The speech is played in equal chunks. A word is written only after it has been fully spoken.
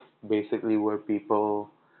basically where people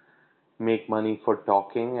make money for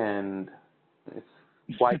talking, and it's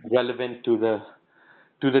quite relevant to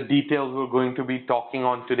the details we're going to be talking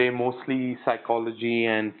on today, mostly psychology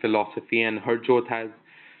and philosophy. And Harjot has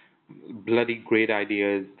bloody great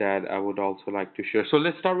ideas that I would also like to share. So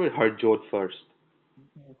let's start with Harjot first.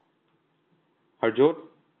 Harjot?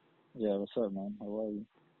 Yeah, what's up, man? How are you?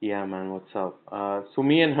 Yeah, man, what's up? So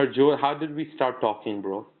me and Harjot, how did we start talking,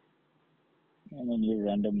 bro? I mean, you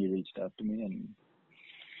randomly reached out to me and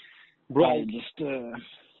Bro, I just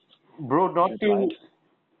bro, replied.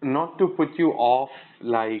 not to put you off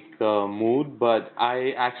like mood, but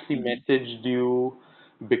I actually Hmm. messaged you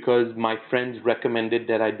because my friends recommended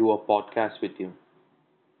that I do a podcast with you.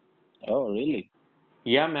 Oh, really?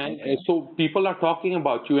 Yeah, man. Okay. So people are talking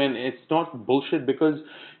about you, and it's not bullshit because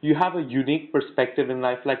you have a unique perspective in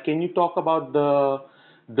life. Like, can you talk about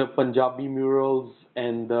the Punjabi murals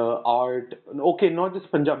and the art? Okay, not just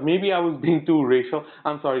Punjab. Maybe I was being too racial.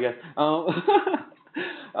 I'm sorry, guys.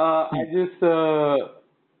 I Hmm. just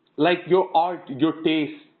like your art, your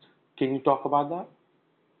taste. Can you talk about that?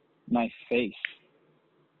 My face.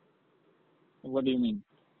 What do you mean?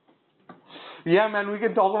 Yeah, man. We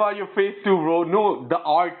can talk about your face too, bro. No, the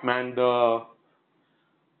art, man. The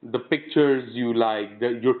pictures you like,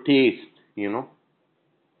 your taste. You know.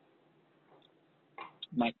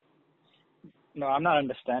 My No, I'm not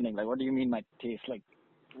understanding. Like, what do you mean my taste? Like,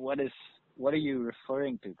 what is what are you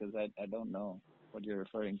referring to? Because I don't know what you're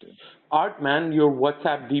referring to. Art, man, your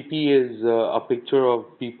WhatsApp DP is a picture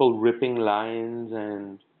of people ripping lines,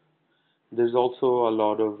 and there's also a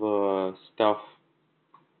lot of stuff.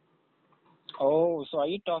 Oh, so are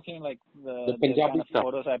you talking like The the kind Punjabi of stuff.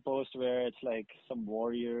 photos I post where it's like some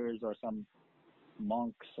warriors or some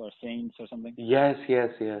monks or saints or something? Yes, yes,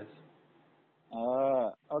 yes.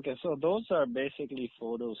 Okay. So those are basically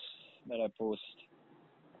photos that I post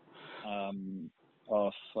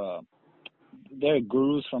of they're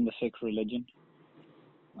gurus from the Sikh religion.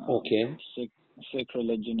 Um, Okay. Sikh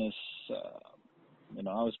religion is,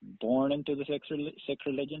 I was born into the Sikh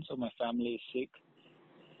religion, so my family is Sikh.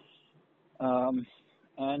 Um,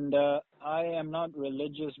 and I am not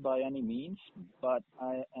religious by any means, but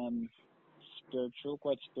I am spiritual,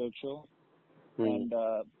 quite spiritual. Hmm. And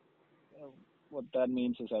what that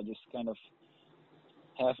means is I just kind of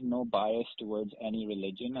have no bias towards any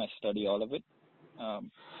religion. I study all of it.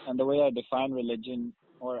 And the way I define religion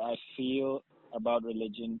or I feel about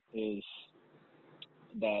religion is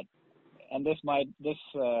that, and this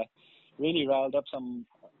really riled up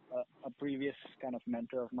a previous kind of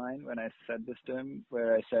mentor of mine when I said this to him,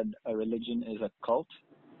 where I said a religion is a cult,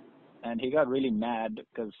 and he got really mad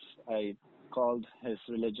because I called his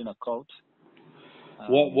religion a cult. Um,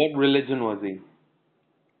 What religion was he?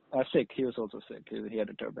 Sikh, he was also Sikh. He had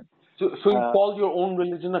a turban. So you Uh, called your own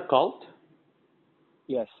religion a cult?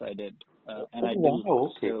 yes, I did, Oh, and I do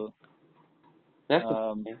wow, okay. still. That's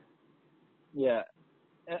Um, interesting. yeah,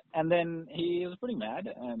 and then he was pretty mad,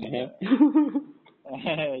 and Uh-huh.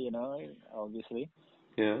 obviously.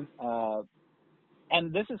 Yeah. Uh,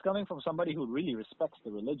 and this is coming from somebody who really respects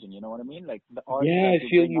the religion. You know what I mean? Like the art Yeah, that I you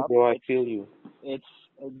feel bring you, up, bro. I feel you. it's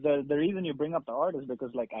the reason you bring up the art is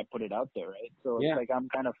because like I put it out there, right? So it's Yeah. like I'm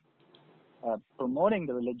kind of promoting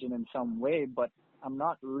the religion in some way, but I'm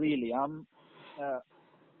not really. Uh,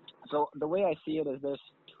 so the way I see it is there's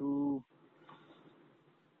two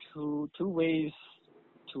ways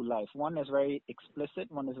to life. One is very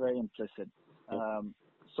explicit, one is very implicit. Um,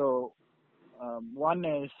 so one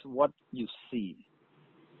is what you see,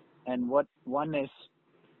 and what one is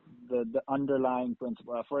the underlying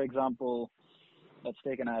principle. For example, let's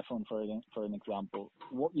take an iPhone for an example.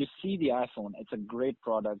 What you see the iPhone, it's a great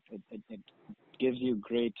product. It gives you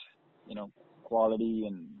great, quality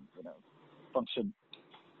and function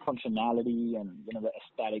functionality and the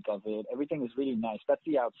aesthetic of it. Everything is really nice. That's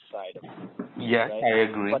the outside of it, Yes, right? I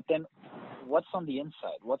agree. But then, what's on the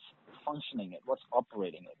inside? What's functioning it? What's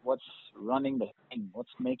operating it? What's running the thing? What's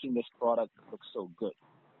making this product look so good,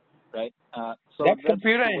 right? So That's that's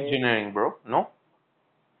computer the way. engineering, bro. No?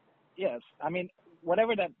 Yes, I mean,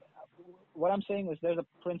 whatever that. What I'm saying is there's a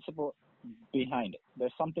principle behind it.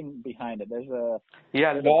 There's something behind it.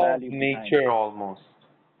 Yeah, There's a law of value behind it. nature almost.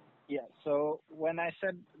 Yeah. So when I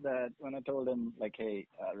told him like, hey,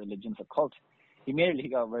 religion's a cult, immediately he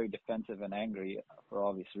got very defensive and angry for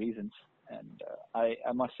obvious reasons. And I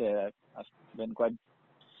must say that I've been quite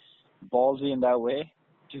ballsy in that way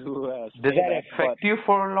to Did say that that. But affect you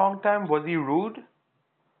for a long time? Was he rude?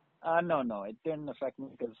 no, it didn't affect me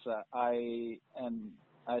because I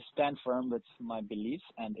stand firm with my beliefs,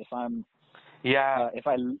 and if I'm Yeah. if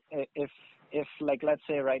I if if like let's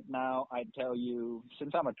say right now I tell you,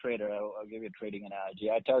 since I'm a trader, I'll give you a trading analogy.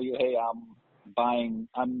 I tell you, hey,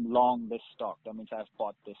 I'm long this stock. That means I've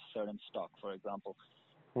bought this certain stock, for example.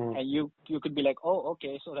 Mm. And you could be like, oh,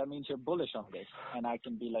 okay, so that means you're bullish on this, and I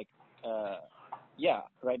can be like, yeah,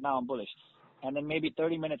 right now I'm bullish. And then maybe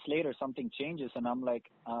 30 minutes later something changes, and I'm like,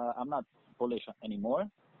 I'm not bullish anymore.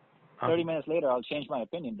 30 minutes later I'll change my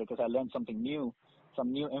opinion because I learned something new,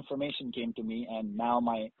 some new information came to me, and now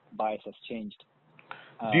my bias has changed.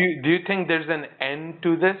 Do you think there's an end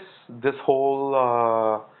to this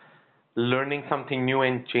whole learning something new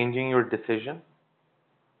and changing your decision?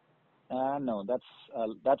 No,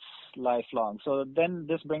 that's lifelong. So then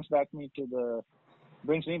this brings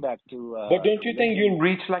me back to But don't you think living. you'll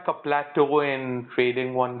reach like a plateau in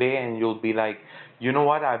trading one day and you'll be like, you know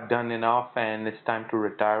what, I've done enough and it's time to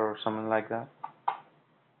retire or something like that?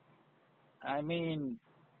 I mean,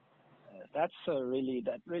 that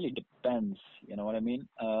really depends. You know what I mean?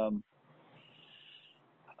 Uh,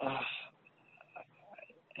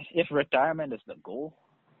 if retirement is the goal,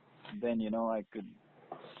 then I could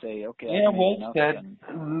say, okay, I've Yeah, made well enough, said.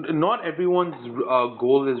 and Not everyone's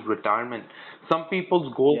goal is retirement. Some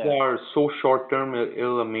people's goals yeah, are so short term,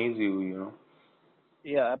 it'll amaze you, you know.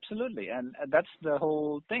 yeah, absolutely, and that's the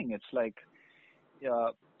whole thing. It's like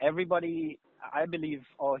uh, everybody. I believe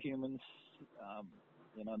all humans, um,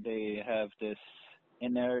 they have this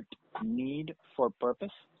inert need for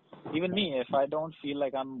purpose. Even me, if I don't feel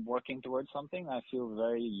like I'm working towards something, I feel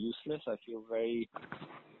very useless. I feel very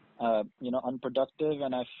unproductive,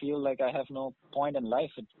 and I feel like I have no point in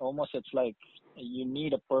life. It's like you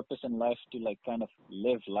need a purpose in life to like kind of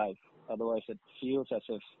live life. Otherwise, it feels as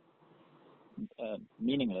if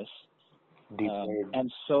meaningless. Deep word.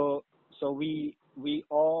 And so we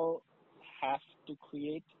all have to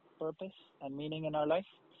create purpose and meaning in our life,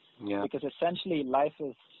 Yeah. because essentially life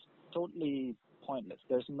is totally pointless.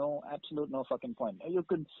 There's no fucking point. You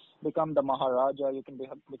could become the Maharaja, you can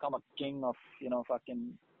become a king of,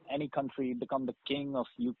 fucking any country, become the king of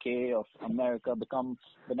UK, of America, become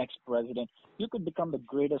the next president. You could become the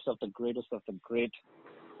greatest of the greatest of the great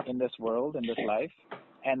in this world, in this life,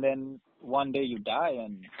 and then one day you die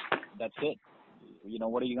and that's it.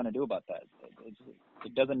 What are you going to do about that?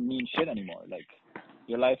 It doesn't mean shit anymore. Like,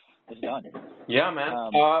 your life is done. Yeah, man.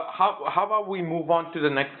 Um, How about we move on to the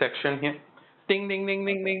next section here? Ding, ding, ding,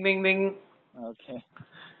 ding, okay. ding, ding, ding. Okay.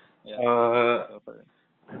 Yeah. Uh, Go for it.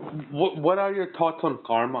 what are your thoughts on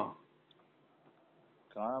karma?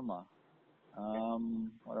 Karma.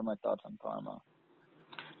 What are my thoughts on karma?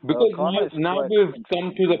 Well, Because karma is now quite we've come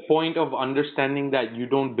to interesting. the point of understanding that you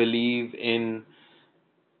don't believe in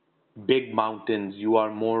big mountains. You are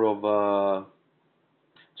more of a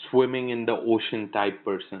swimming in the ocean type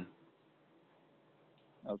person.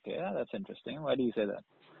 Okay, yeah, that's interesting. Why do you say that?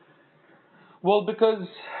 Well, because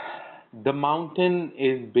the mountain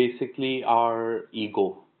is basically our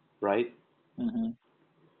ego, right? Mm-hmm.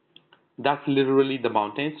 That's literally the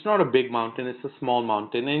mountain. It's not a big mountain, it's a small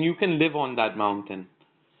mountain, and you can live on that mountain.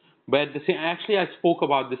 But at the same, actually, I spoke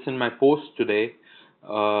about this in my post today.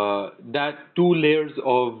 That two layers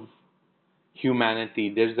of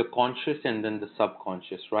humanity. There's the conscious and then the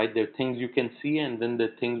subconscious, right? There are things you can see, and then there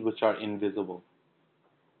are things which are invisible.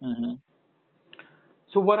 Mm-hmm.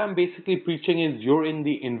 So what I'm basically preaching is you're in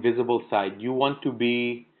the invisible side. You want to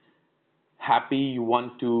be happy. You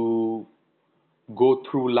want to go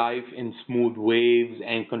through life in smooth waves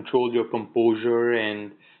and control your composure.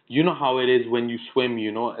 And you know how it is when you swim,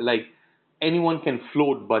 like anyone can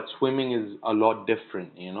float, but swimming is a lot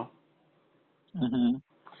different. Mm-hmm.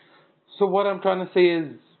 So what I'm trying to say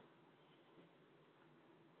is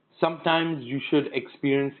sometimes you should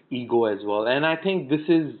experience ego as well. And I think this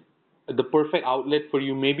is the perfect outlet for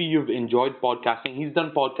you. Maybe you've enjoyed podcasting. He's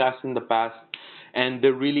done podcasts in the past and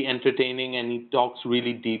they're really entertaining and he talks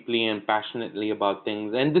really deeply and passionately about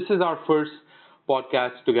things. And this is our first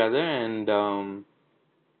podcast together. And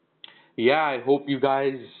yeah, I hope you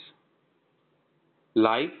guys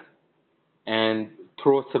like and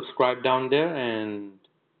throw a subscribe down there. And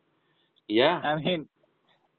yeah. I mean,